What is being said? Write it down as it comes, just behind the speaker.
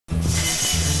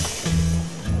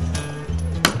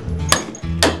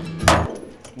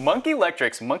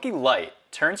MonkeyLectric's Monkey Light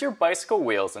turns your bicycle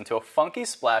wheels into a funky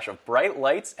splash of bright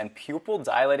lights and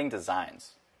pupil-dilating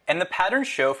designs. And the patterns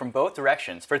show from both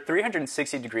directions for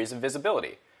 360 degrees of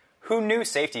visibility. Who knew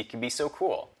safety could be so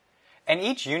cool? And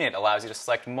each unit allows you to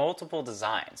select multiple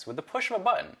designs with the push of a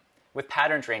button, with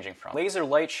patterns ranging from laser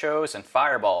light shows and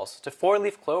fireballs to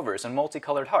four-leaf clovers and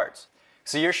multicolored hearts,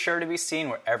 so you're sure to be seen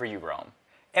wherever you roam.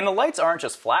 And the lights aren't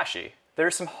just flashy,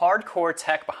 there's some hardcore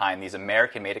tech behind these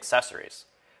American-made accessories.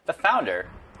 The founder,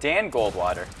 Dan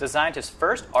Goldwater, designed his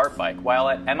first art bike while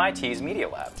at MIT's Media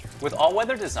Lab. With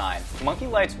all-weather design, Monkey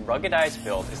Light's ruggedized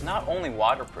build is not only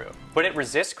waterproof, but it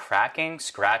resists cracking,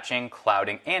 scratching,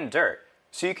 clouding, and dirt,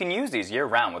 so you can use these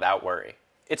year-round without worry.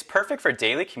 It's perfect for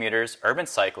daily commuters, urban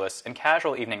cyclists, and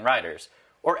casual evening riders,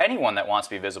 or anyone that wants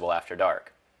to be visible after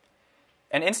dark.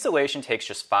 An installation takes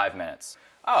just 5 minutes.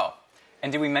 Oh,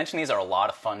 and did we mention these are a lot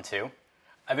of fun too?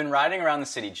 I've been riding around the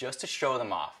city just to show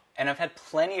them off, and I've had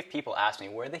plenty of people ask me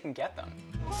where they can get them.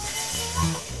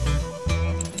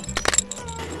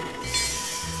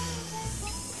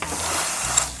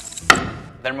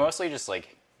 They're mostly just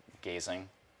like gazing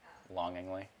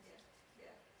longingly.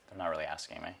 They're not really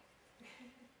asking me.